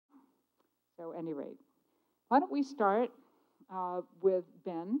So, any rate, why don't we start with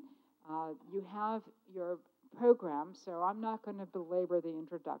Ben? You have your program, so I'm not going to belabor the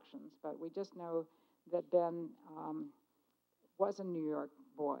introductions, but we just know that Ben was a New York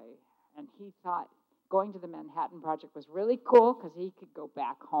boy, and he thought going to the Manhattan Project was really cool because he could go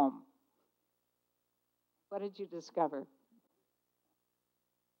back home. What did you discover?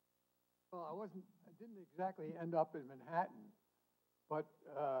 Well, I didn't exactly end up in Manhattan, but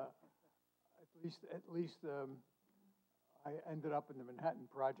at least I ended up in the Manhattan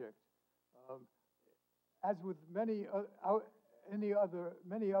Project. As with many of the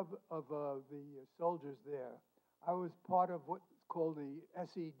soldiers there, I was part of what's called the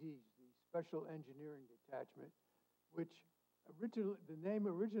SEDs, the Special Engineering Detachment, which the name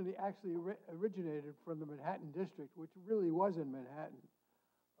originally actually originated from the Manhattan District, which really was in Manhattan.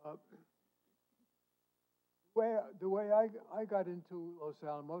 The way I got into Los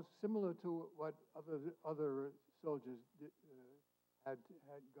Alamos, similar to what other soldiers had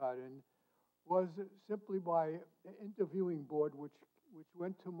got in, was simply by interviewing board, which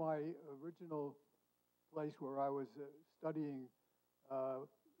went to my original place where I was studying to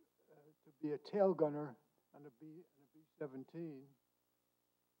be a tail gunner on a B-17.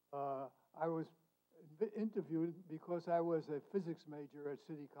 I was interviewed because I was a physics major at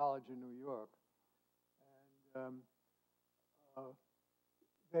City College in New York. And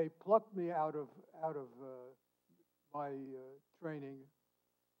they plucked me out of my training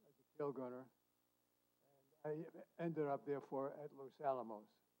as a tail gunner, and I ended up therefore at Los Alamos.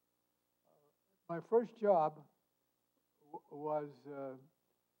 My first job was to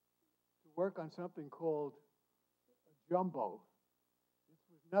work on something called a jumbo. This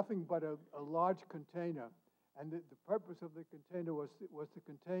was nothing but a large container, and the purpose of the container was to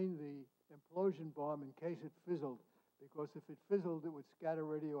contain the implosion bomb in case it fizzled, because if it fizzled, it would scatter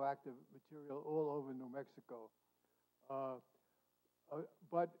radioactive material all over New Mexico.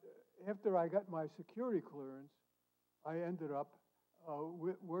 But after I got my security clearance, I ended up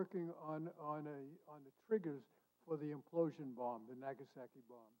working on the triggers for the implosion bomb, the Nagasaki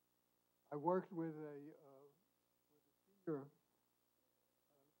bomb. I worked with a senior physicist,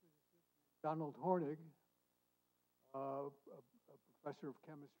 Donald Hornig, a professor of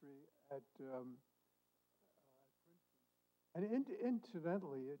chemistry at Princeton. And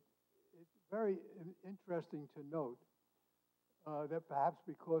incidentally, it's very interesting to note that perhaps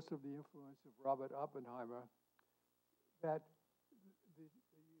because of the influence of Robert Oppenheimer, that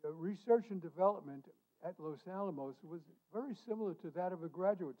the research and development at Los Alamos was very similar to that of a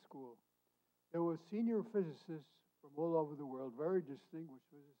graduate school. There were senior physicists from all over the world, very distinguished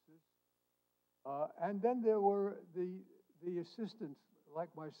physicists. And then there were the assistants, like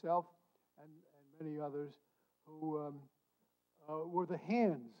myself and many others, who were the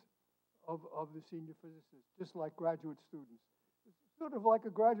hands of the senior physicists, just like graduate students. It's sort of like a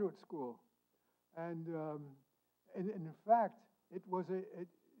graduate school. And in fact, it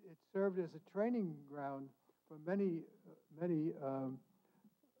served as a training ground for many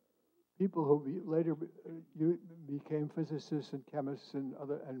people who later became physicists and chemists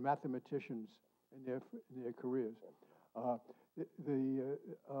and mathematicians in their careers. The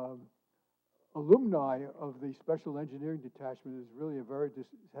alumni of the Special Engineering Detachment is really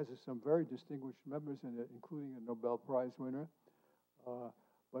has some very distinguished members in it, including a Nobel Prize winner.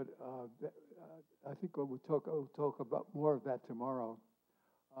 But I think we'll talk about more of that tomorrow.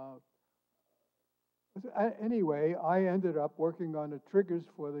 Anyway, I ended up working on the triggers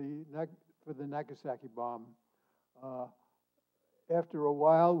for the Nagasaki bomb. After a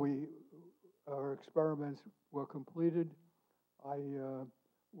while, our experiments were completed. I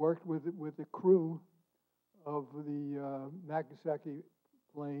worked with the crew of the Nagasaki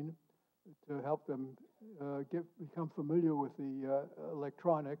plane to help them become familiar with the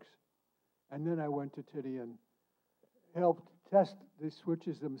electronics. And then I went to Tinian, helped test the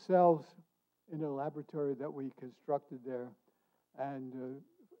switches themselves in a laboratory that we constructed there, and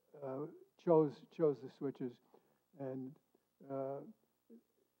chose the switches. And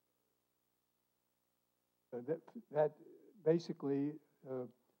that basically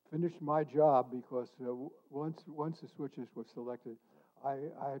finished my job, because once the switches were selected, I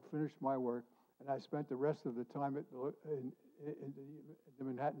had finished my work, and I spent the rest of the time in the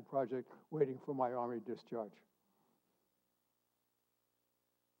Manhattan Project waiting for my Army discharge.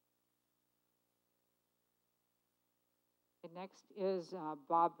 Next is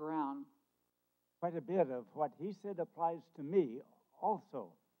Bob Brown. Quite a bit of what he said applies to me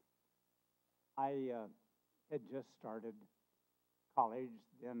also. I had just started college,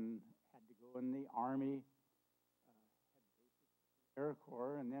 then had to go in the Army, had basic Air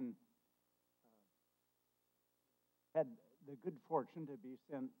Corps, and then had the good fortune to be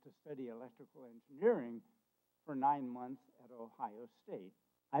sent to study electrical engineering for 9 months at Ohio State.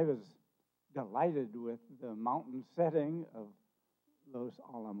 I was delighted with the mountain setting of Los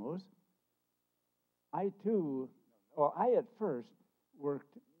Alamos. I at first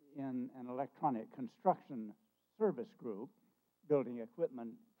worked in an electronic construction service group, building equipment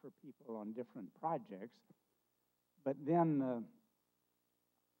for people on different projects. But then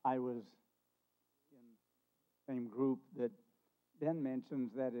I was in the same group that Ben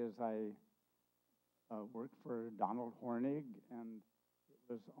mentions, that is, I worked for Donald Hornig, and it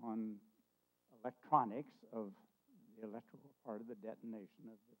was on electronics of the electrical part of the detonation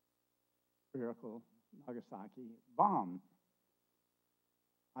of the spherical Nagasaki bomb.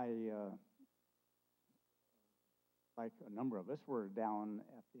 I, like a number of us, were down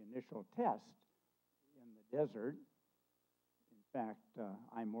at the initial test in the desert. In fact,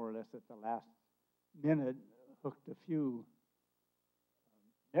 I more or less at the last minute hooked a few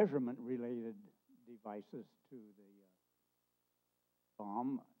measurement-related devices to the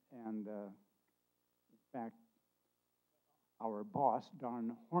bomb, and in fact, our boss,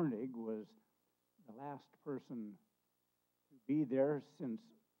 Don Hornig, was the last person to be there, since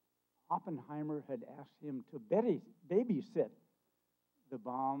Oppenheimer had asked him to babysit the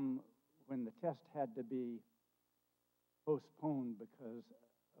bomb when the test had to be postponed because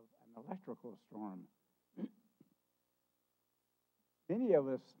of an electrical storm. Many of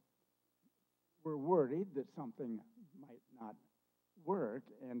us were worried that something might not work,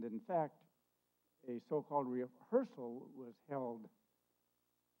 and in fact, a so-called rehearsal was held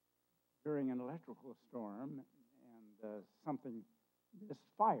during an electrical storm, and something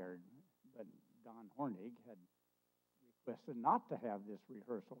misfired. But Don Hornig had requested not to have this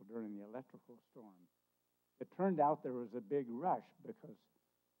rehearsal during the electrical storm. It turned out there was a big rush because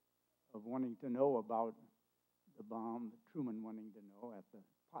of wanting to know about the bomb, Truman wanting to know at the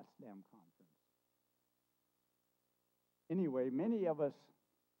Potsdam Conference. Anyway, many of us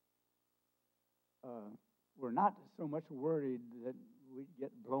were not so much worried that we'd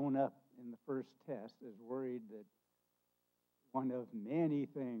get blown up in the first test as worried that one of many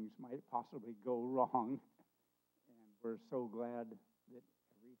things might possibly go wrong, and we're so glad that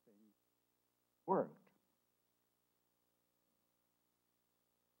everything worked.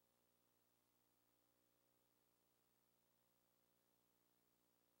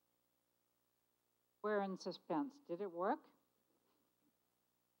 We're in suspense. Did it work?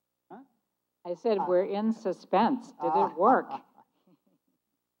 Huh? I said we're in suspense. Did it work?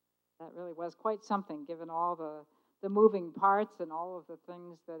 That really was quite something, given all the moving parts and all of the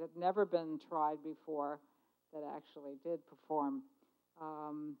things that had never been tried before that actually did perform.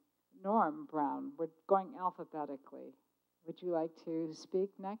 Norm Brown, we're going alphabetically. Would you like to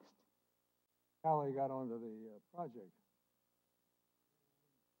speak next? Callie got onto the project.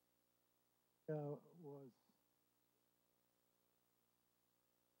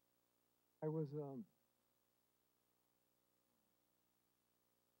 I was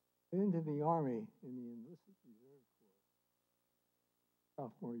into the Army in the enlisted reserve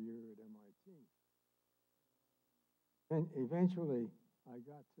corps, sophomore year at MIT. And eventually, I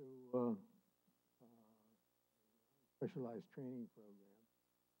got to specialized training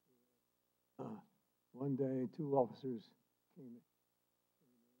program. One day, two officers came in.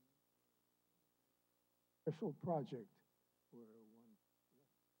 Special project where one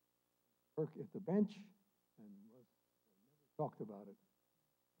worked at the bench and never talked about it.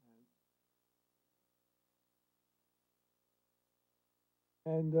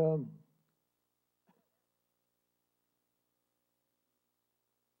 And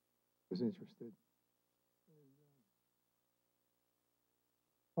was interested. And,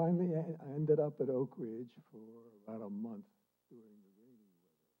 finally, I ended up at Oak Ridge for about a month during the rainy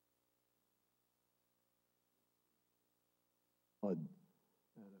weather. Mud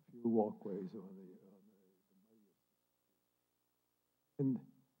and a few walkways on the muddy. And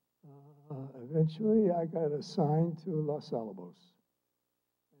eventually, I got assigned to Los Alamos.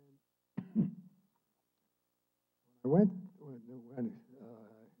 And when I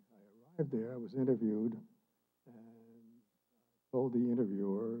arrived there, I was interviewed, and I told the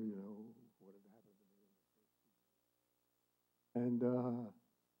interviewer, what had happened to me. And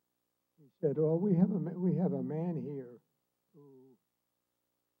he said, "Oh, we have a man here who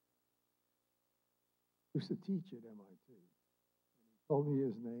used to teach at MIT." And he told me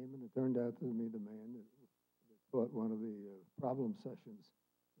his name, and it turned out to be the man that taught one of the problem sessions.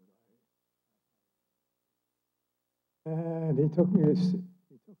 And he took me to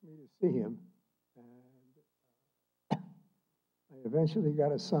see him, and I eventually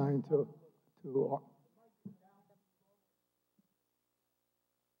got assigned to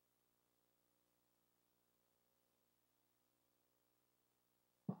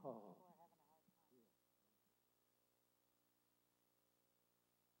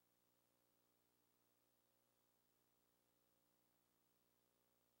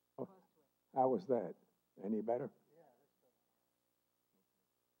How was that? Any better?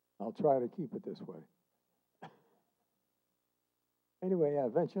 I'll try to keep it this way. Anyway,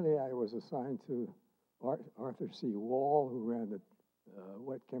 eventually I was assigned to Arthur C. Wall, who ran the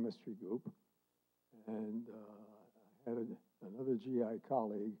wet chemistry group, and I had another GI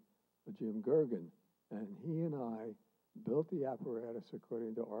colleague, Jim Gergen, and he and I built the apparatus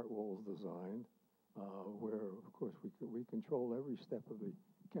according to Art Wall's design, where, of course, we control every step of the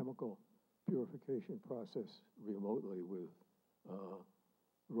chemical purification process remotely with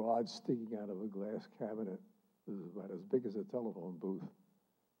rods sticking out of a glass cabinet. This is about as big as a telephone booth.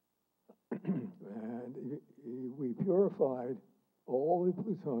 And we purified all the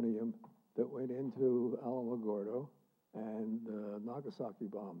plutonium that went into Alamogordo and Nagasaki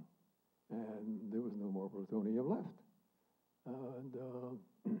bomb. And there was no more plutonium left. And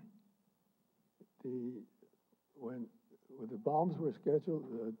when the bombs were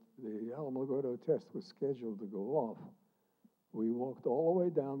scheduled, the Alamogordo test was scheduled to go off. We walked all the way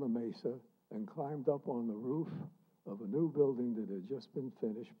down the mesa and climbed up on the roof of a new building that had just been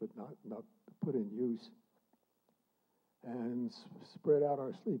finished but not put in use, and spread out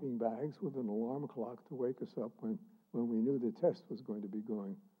our sleeping bags with an alarm clock to wake us up when we knew the test was going to be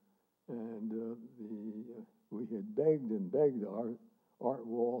going. And we had begged and begged Art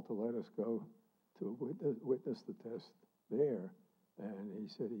Wall to let us go to witness the test there, and he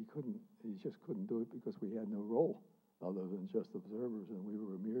said he just couldn't do it because we had no role other than just observers, and we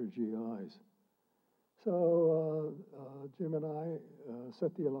were mere GIs. So Jim and I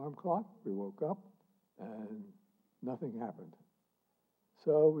set the alarm clock. We woke up, and nothing happened.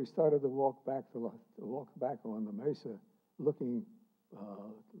 So we started to walk back on the mesa, looking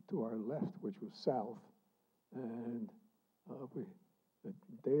to our left, which was south, and the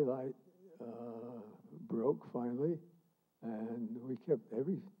daylight broke finally, and we kept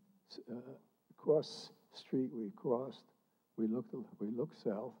every cross street we crossed. We looked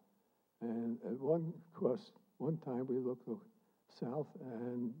south, and at one time we looked south,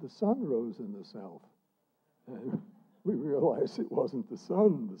 and the sun rose in the south, and we realized it wasn't the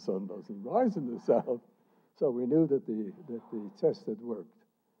sun. The sun doesn't rise in the south, so we knew that the test had worked.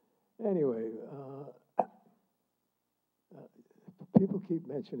 Anyway, people keep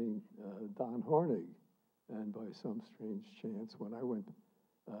mentioning Don Hornig, and by some strange chance, when I went,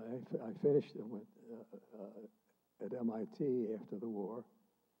 I finished and went at MIT after the war,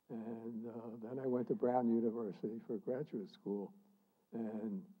 and then I went to Brown University for graduate school,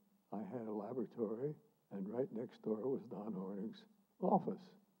 and I had a laboratory, and right next door was Don Hornig's office.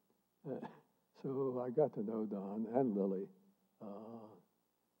 So I got to know Don and Lily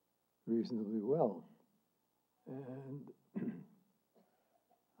reasonably well. And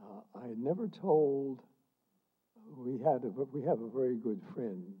I had never told, we have a very good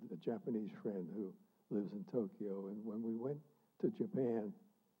friend, a Japanese friend who lives in Tokyo, and when we went to Japan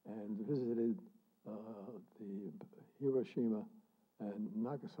and visited the Hiroshima and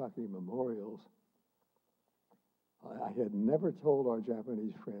Nagasaki memorials, I had never told our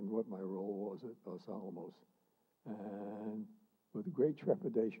Japanese friend what my role was at Los Alamos. And with great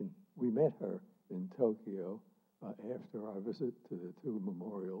trepidation, we met her in Tokyo after our visit to the two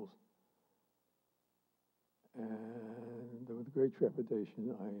memorials. And with great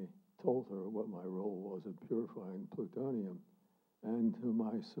trepidation, I told her what my role was in purifying plutonium. And to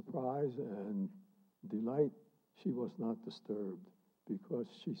my surprise and delight, she was not disturbed, because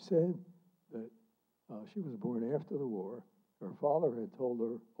she said that she was born after the war. Her father had told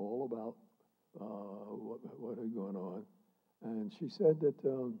her all about what had gone on. And she said that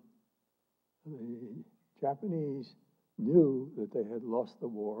the Japanese knew that they had lost the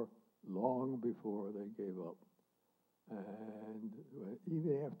war long before they gave up. And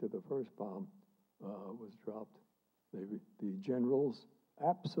even after the first bomb was dropped, the generals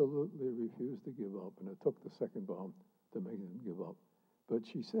absolutely refused to give up, and it took the second bomb to make them give up. But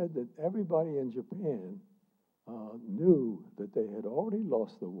she said that everybody in Japan knew that they had already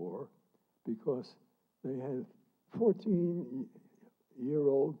lost the war, because they had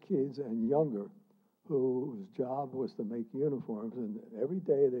 14-year-old kids and younger whose job was to make uniforms, and every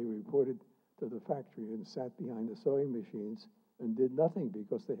day they reported to the factory and sat behind the sewing machines and did nothing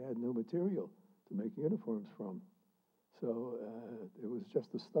because they had no material to make uniforms from. So it was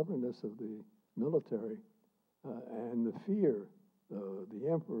just the stubbornness of the military and the fear, the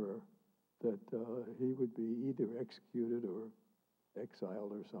emperor, that he would be either executed or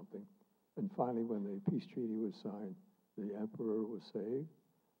exiled or something. And finally, when the peace treaty was signed, the emperor was saved.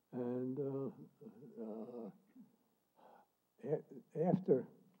 And after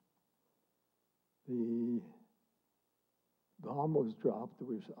bomb was dropped.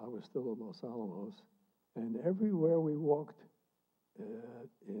 I was still at Los Alamos, and everywhere we walked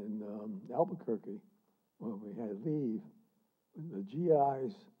in Albuquerque, when we had leave, the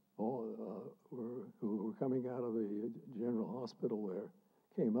GIs who were coming out of the general hospital there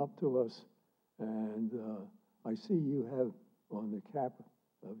came up to us, and I see you have on the cap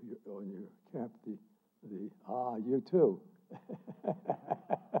of your cap you too,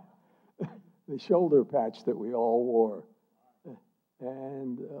 the shoulder patch that we all wore,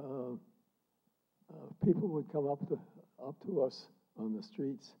 and people would come up to us on the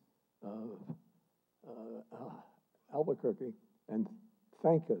streets of Albuquerque and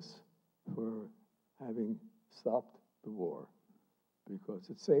thank us for having stopped the war, because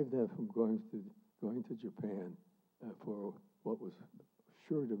it saved them from going to Japan for what was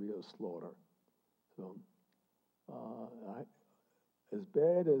sure to be a slaughter. So, as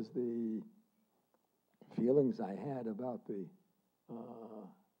bad as the feelings I had about the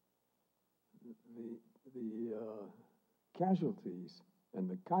casualties and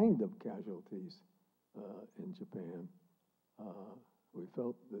the kind of casualties in Japan, we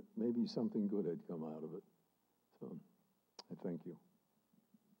felt that maybe something good had come out of it. So, I thank you.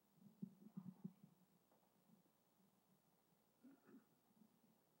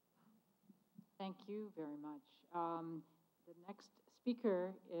 Thank you very much. The next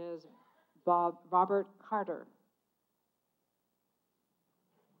speaker is Robert Carter.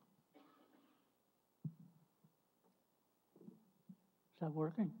 Is that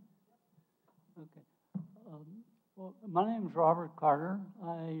working? Okay. Well, my name is Robert Carter.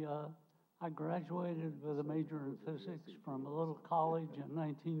 I graduated with a major in physics from a little college in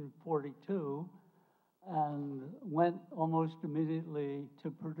 1942 and went almost immediately to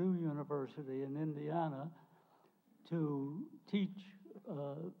Purdue University in Indiana to teach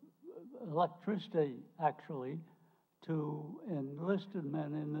electricity, actually, to enlisted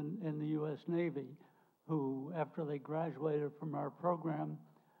men in the U.S. Navy who, after they graduated from our program,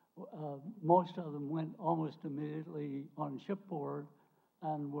 most of them went almost immediately on shipboard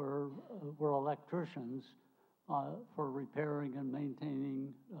and were electricians for repairing and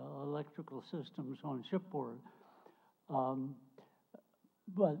maintaining electrical systems on shipboard.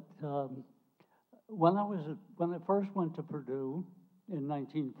 But when I first went to Purdue in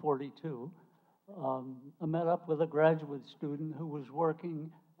 1942, I met up with a graduate student who was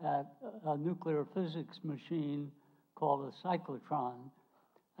working at a nuclear physics machine called a cyclotron.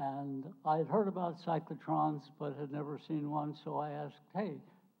 And I had heard about cyclotrons, but had never seen one, so I asked, hey,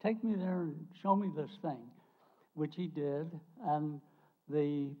 take me there and show me this thing, which he did. And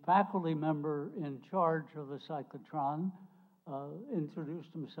the faculty member in charge of the cyclotron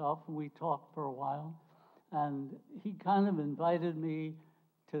introduced himself, and we talked for a while. And he kind of invited me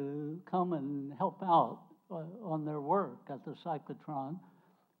to come and help out on their work at the cyclotron,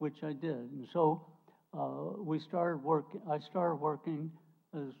 which I did. And so I started working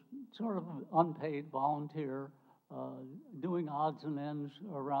as sort of an unpaid volunteer, doing odds and ends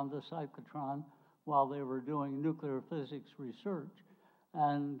around the cyclotron while they were doing nuclear physics research.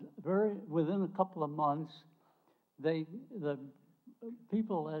 And within a couple of months, the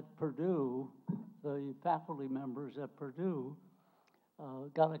people at Purdue, the faculty members at Purdue,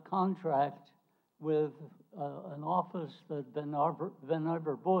 got a contract with an office that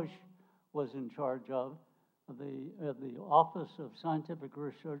Vannevar Bush was in charge of, the Office of Scientific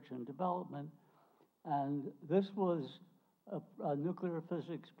Research and Development. And this was a nuclear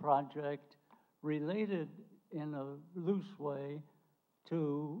physics project related in a loose way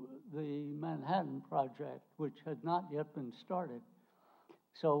to the Manhattan Project, which had not yet been started.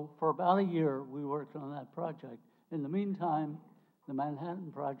 So for about a year, we worked on that project. In the meantime, the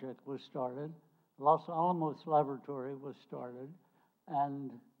Manhattan Project was started, Los Alamos Laboratory was started,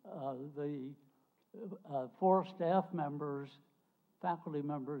 and the 4 staff members, faculty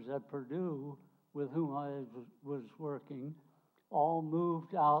members at Purdue with whom I was working, all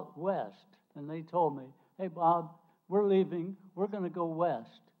moved out west. And they told me, hey, Bob, we're leaving, we're going to go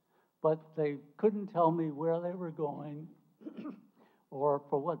west. But they couldn't tell me where they were going or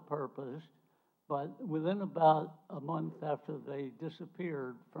for what purpose. But within about a month after they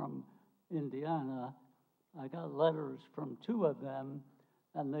disappeared from Indiana, I got letters from 2 of them,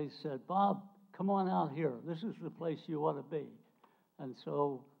 and they said, Bob, come on out here. This is the place you ought to be. And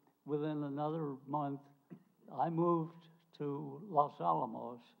so within another month, I moved to Los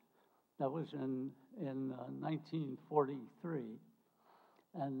Alamos. That was in 1943.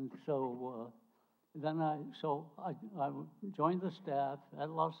 And so then I joined the staff at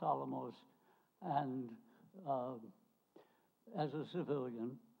Los Alamos and as a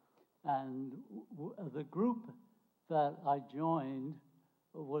civilian. And the group that I joined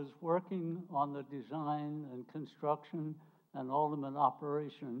was working on the design and construction and ultimate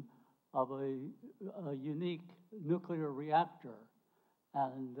operation of a unique nuclear reactor.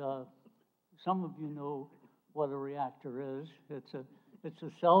 And some of you know what a reactor is. It's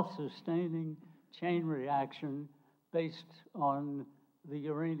a self-sustaining chain reaction based on the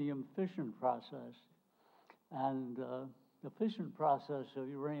uranium fission process. And the fission process of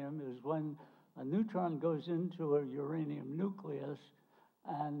uranium is when a neutron goes into a uranium nucleus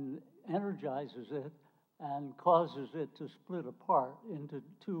and energizes it and causes it to split apart into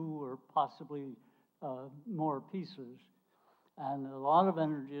two or possibly more pieces. And a lot of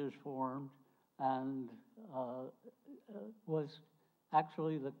energy is formed, and was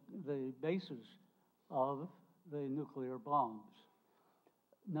actually the basis of the nuclear bombs.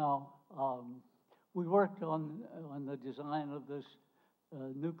 Now, we worked on the design of this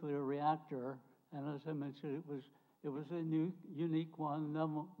nuclear reactor, and as I mentioned, it was a unique one.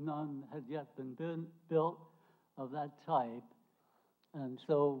 None had yet been built of that type, and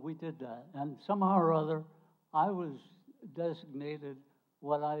so we did that. And somehow or other, I was designated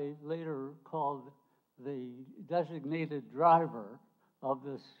what I later called the designated driver of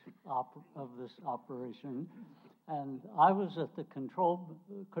this operation, and I was at the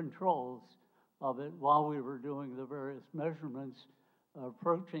controls of it while we were doing the various measurements,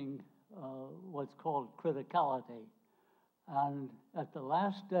 approaching what's called criticality. And at the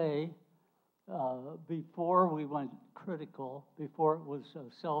last day, before we went critical, before it was a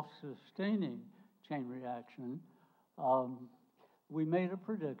self-sustaining chain reaction, we made a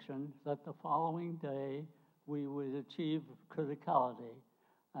prediction that the following day we would achieve criticality.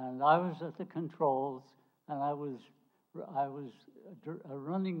 And I was at the controls, and I was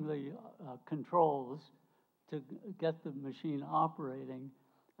running the controls to get the machine operating.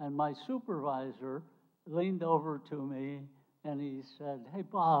 And my supervisor leaned over to me and he said, "Hey,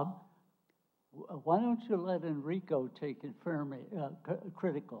 Bob, why don't you let Enrico take it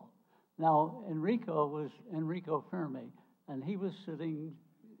critical?" Now, Enrico was Enrico Fermi, and he was sitting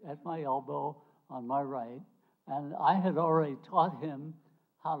at my elbow on my right, and I had already taught him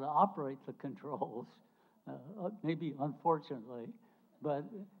how to operate the controls, maybe unfortunately. But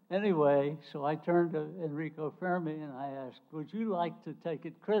anyway, so I turned to Enrico Fermi and I asked, "Would you like to take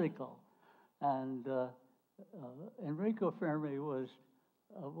it critical?" And Enrico Fermi was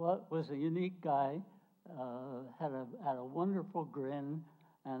a unique guy, had a wonderful grin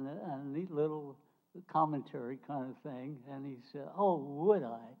and a neat little commentary kind of thing. And he said, "Oh, would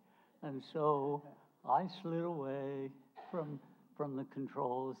I?" And so I slid away from the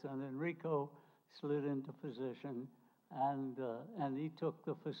controls, and Enrico slid into position, and he took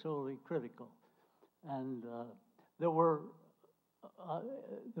the facility critical. And there were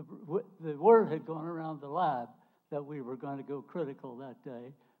the word had gone around the lab that we were going to go critical that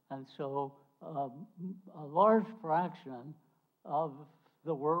day, and so a large fraction of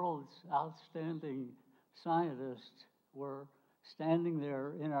the world's outstanding scientists were standing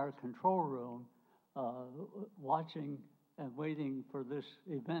there in our control room, watching and waiting for this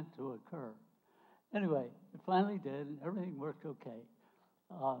event to occur. Anyway, it finally did, and everything worked okay.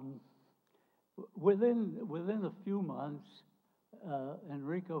 Within a few months,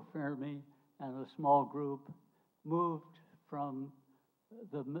 Enrico Fermi and a small group moved from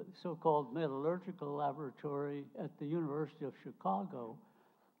the so-called metallurgical laboratory at the University of Chicago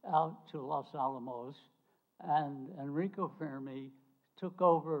out to Los Alamos, and Enrico Fermi took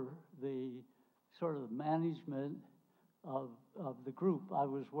over the sort of management of the group I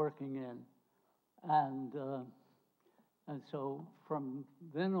was working in. And so from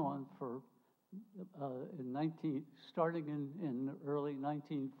then on, starting in early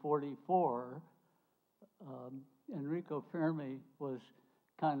 1944, Enrico Fermi was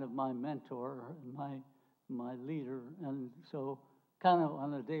kind of my mentor and my leader, and so kind of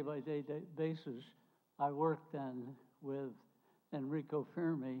on a day-by-day basis, I worked then with Enrico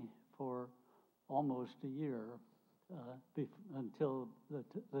Fermi for almost a year until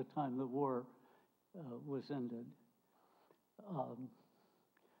the time the war was ended.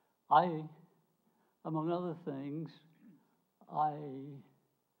 Among other things, I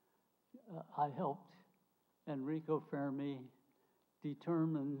helped Enrico Fermi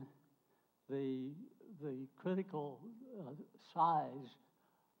determine the critical size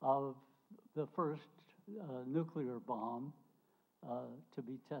of the first nuclear bomb to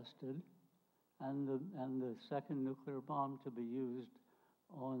be tested, and the second nuclear bomb to be used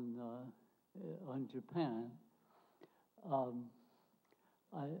on Japan.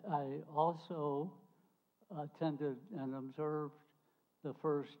 I also attended and observed the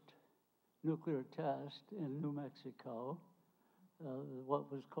first nuclear test in New Mexico,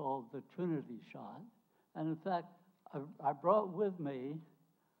 what was called the Trinity shot. And in fact, I brought with me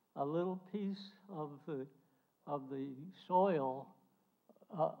a little piece of the soil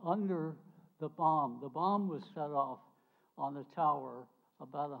under the bomb. The bomb was set off on a tower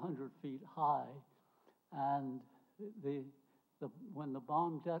about 100 feet high, and when the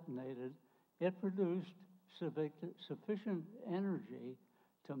bomb detonated, it produced sufficient energy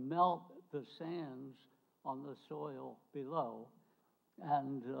to melt the sands on the soil below.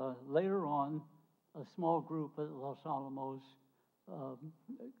 And later on, a small group at Los Alamos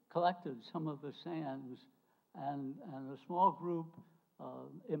collected some of the sands, and a small group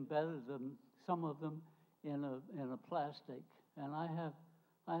embedded some of them in a plastic. And I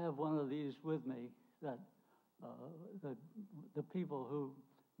have one of these with me that the people who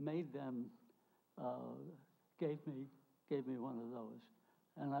made them gave me one of those,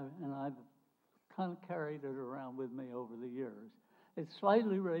 and I've kind of carried it around with me over the years. It's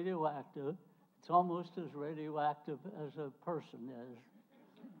slightly radioactive. It's almost as radioactive as a person is,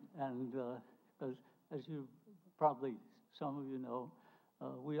 and as you probably, some of you know,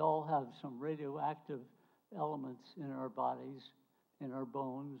 we all have some radioactive elements in our bodies, in our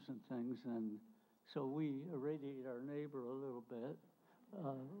bones and things, and so we irradiate our neighbor a little bit,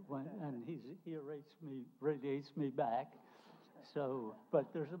 and he radiates me back. So,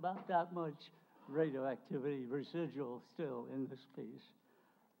 but there's about that much radioactivity residual still in this piece.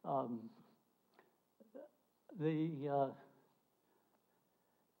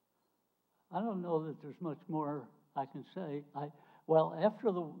 I don't know that there's much more I can say. Well,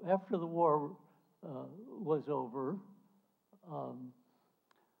 after the war was over,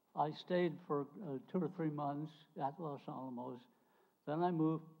 I stayed for 2 or 3 months at Los Alamos. Then I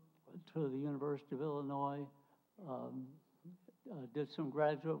moved to the University of Illinois, did some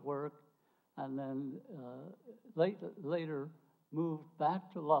graduate work, and then later moved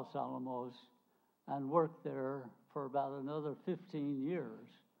back to Los Alamos and worked there for about another 15 years.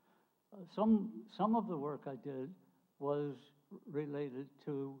 Some of the work I did was related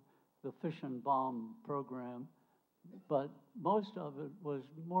to the fission bomb program, but most of it was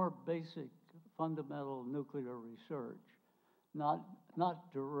more basic, fundamental nuclear research,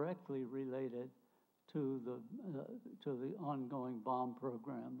 not directly related to the ongoing bomb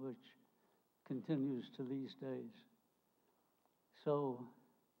program, which continues to these days. So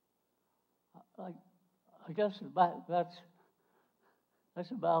I guess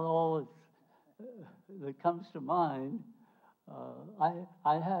that's about all that comes to mind. I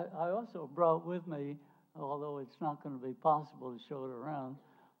also brought with me, although it's not going to be possible to show it around,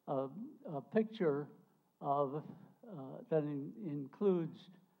 a picture of that includes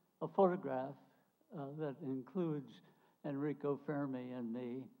a photograph that includes Enrico Fermi and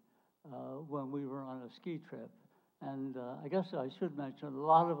me when we were on a ski trip. And I guess I should mention, a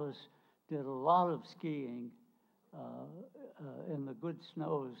lot of us did a lot of skiing in the good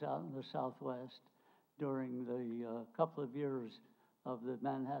snows out in the Southwest during the couple of years of the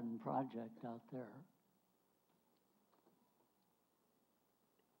Manhattan Project out there.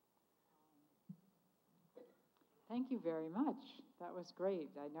 Thank you very much. That was great.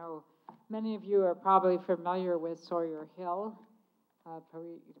 I know many of you are probably familiar with Sawyer Hill,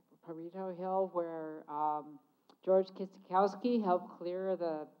 Perito Hill, where George Kisikowski helped clear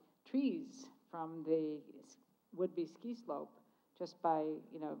the trees from the would-be ski slope just by,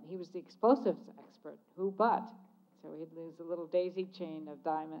 he was the explosives expert, who but? So he'd lose a little daisy chain of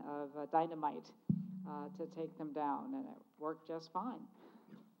dynamite to take them down, and it worked just fine.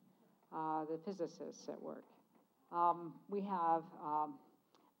 The physicists at work. We have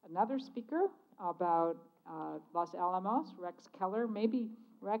another speaker about Los Alamos, Rex Keller. Maybe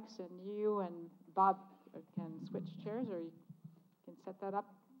Rex and you and Bob can switch chairs, or you can set that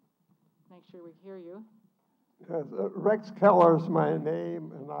up. Make sure we hear you. Yes, Rex Keller's my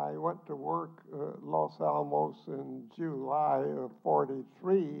name, and I went to work at Los Alamos in July of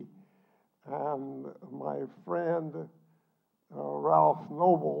 '43, and my friend Ralph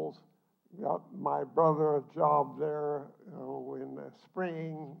Nobles got my brother a job there in the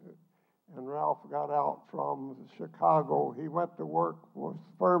spring, and Ralph got out from Chicago. He went to work with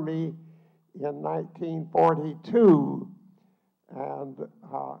Fermi in 1942, and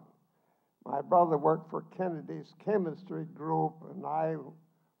my brother worked for Kennedy's chemistry group, and I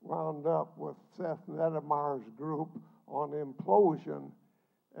wound up with Seth Nedemeyer's group on implosion.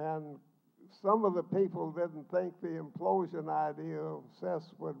 And some of the people didn't think the implosion idea of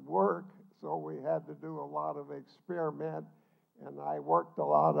Seth would work, so we had to do a lot of experiment, and I worked a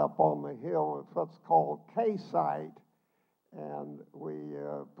lot up on the hill at what's called K-site. and we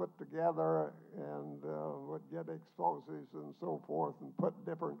put together and would get explosives and so forth and put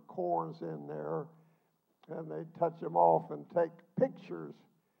different cores in there, and they'd touch them off and take pictures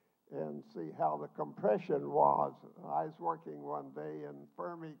and see how the compression was. I was working one day and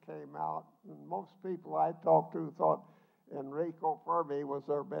Fermi came out, and most people I talked to thought Enrico Fermi was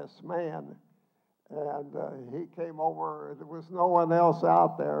their best man. And he came over. There was no one else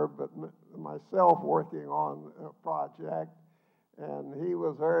out there but myself working on a project. And he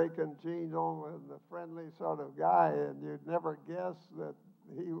was very congenial and a friendly sort of guy. And you'd never guess that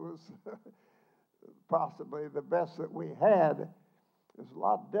he was possibly the best that we had. It's a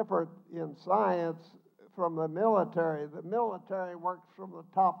lot different in science from the military. The military works from the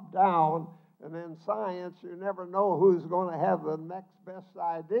top down. And in science, you never know who's going to have the next best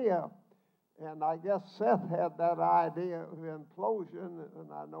idea. And I guess Seth had that idea of implosion,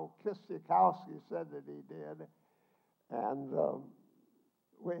 and I know Kosciuszko said that he did. And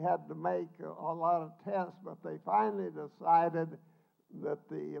we had to make a lot of tests, but they finally decided that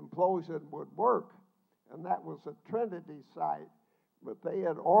the implosion would work, and that was a Trinity site. But they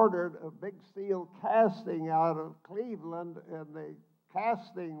had ordered a big steel casting out of Cleveland, and the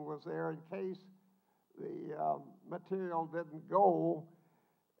casting was there in case the material didn't go.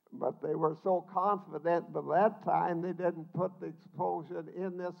 But they were so confident by that time they didn't put the explosion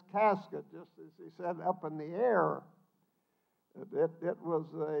in this casket, just as he said, up in the air. It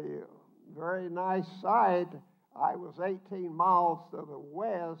was a very nice site. I was 18 miles to the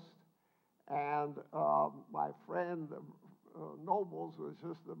west, and my friend Nobles was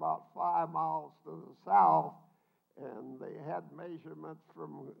just about 5 miles to the south. And they had measurements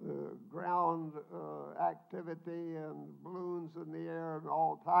from ground activity and balloons in the air and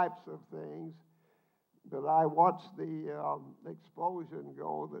all types of things. But I watched the explosion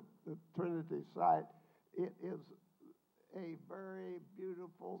go, the Trinity site. It is a very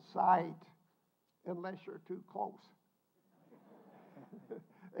beautiful sight, unless you're too close.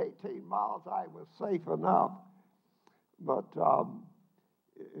 18 miles, I was safe enough. But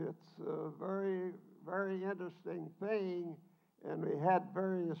it's a very, very interesting thing, and we had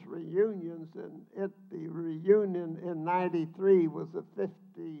various reunions, and the reunion in '93 was the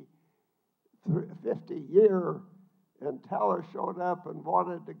 50 year, and Teller showed up and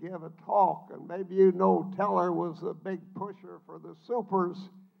wanted to give a talk, and maybe you know Teller was a big pusher for the supers.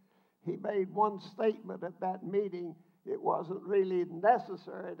 He made one statement at that meeting: it wasn't really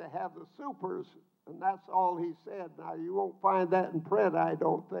necessary to have the supers, and that's all he said. Now, you won't find that in print, I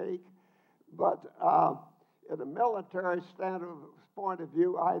don't think. But in a military point of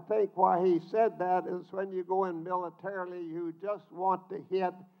view, I think why he said that is when you go in militarily, you just want to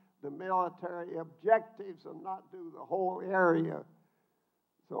hit the military objectives and not do the whole area.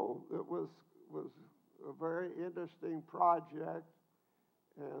 So it was a very interesting project,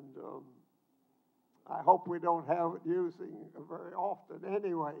 and I hope we don't have it using very often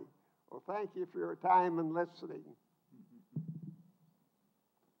anyway. Well, thank you for your time and listening.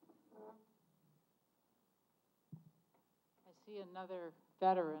 I see another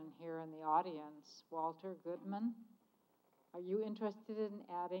veteran here in the audience, Walter Goodman. Are you interested in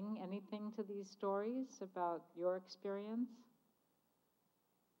adding anything to these stories about your experience?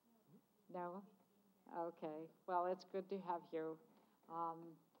 No? Okay. Well, it's good to have you.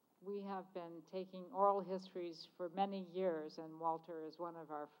 We have been taking oral histories for many years, and Walter is one of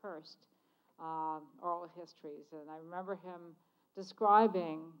our first oral histories. And I remember him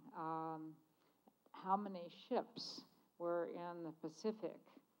describing how many ships were in the Pacific.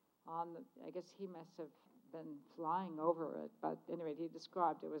 I guess he must have been flying over it, but anyway, he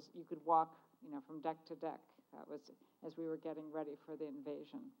described it was, you could walk, from deck to deck. That was as we were getting ready for the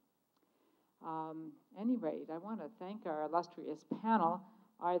invasion. Any rate, I want to thank our illustrious panel.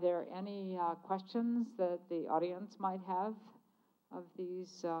 Are there any questions that the audience might have of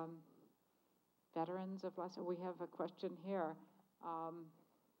these veterans of last? We have a question here.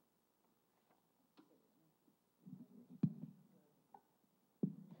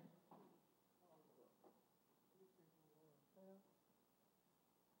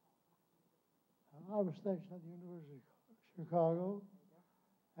 I was stationed at the University of Chicago,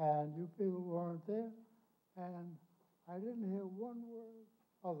 and you people weren't there, and I didn't hear one word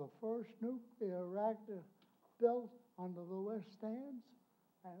of the first nuclear reactor built under the West Stands,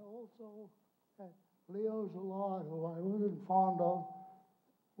 and also that Leo Szilard, who I wasn't fond of,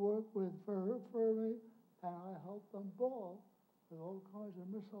 worked with Fermi, and I helped them both with all kinds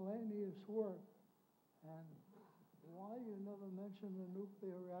of miscellaneous work. And why you never mentioned the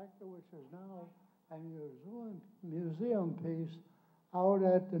nuclear reactor, which is now a museum piece out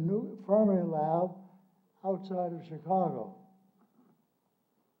at the Fermi Lab outside of Chicago?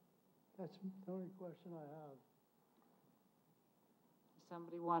 That's the only question I have.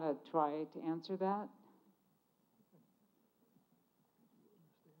 Somebody want to try to answer that?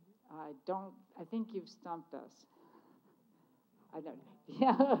 I think you've stumped us. I don't,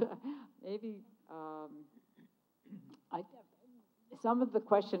 yeah, maybe, some of the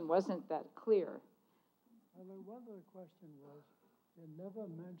question wasn't that clear. And then one other question was, you never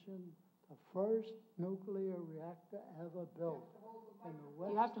mentioned the first nuclear reactor ever built in the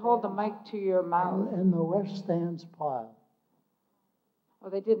West. You have to hold the mic to your mouth. In the West Stands pile. Oh,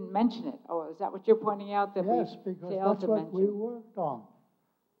 they didn't mention it. Oh, is that what you're pointing out? That Yes, we because failed that's to what we mention? worked on.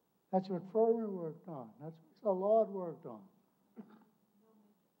 That's what Furman worked on. That's what the Lord worked on.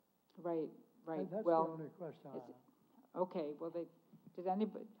 Right, right. That's Well, the only question I have. okay, well, did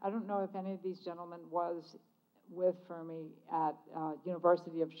anybody, I don't know if any of these gentlemen was with Fermi at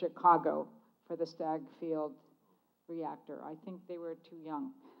University of Chicago for the Stagfield reactor. I think they were too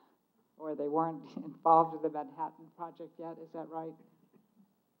young, or they weren't involved with the Manhattan Project yet. Is that right?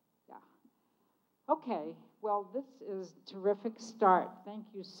 Yeah. Okay, well, this is a terrific start. Thank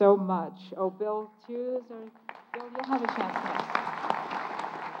you so much. Oh, Bill, too, Bill, you'll have a chance next.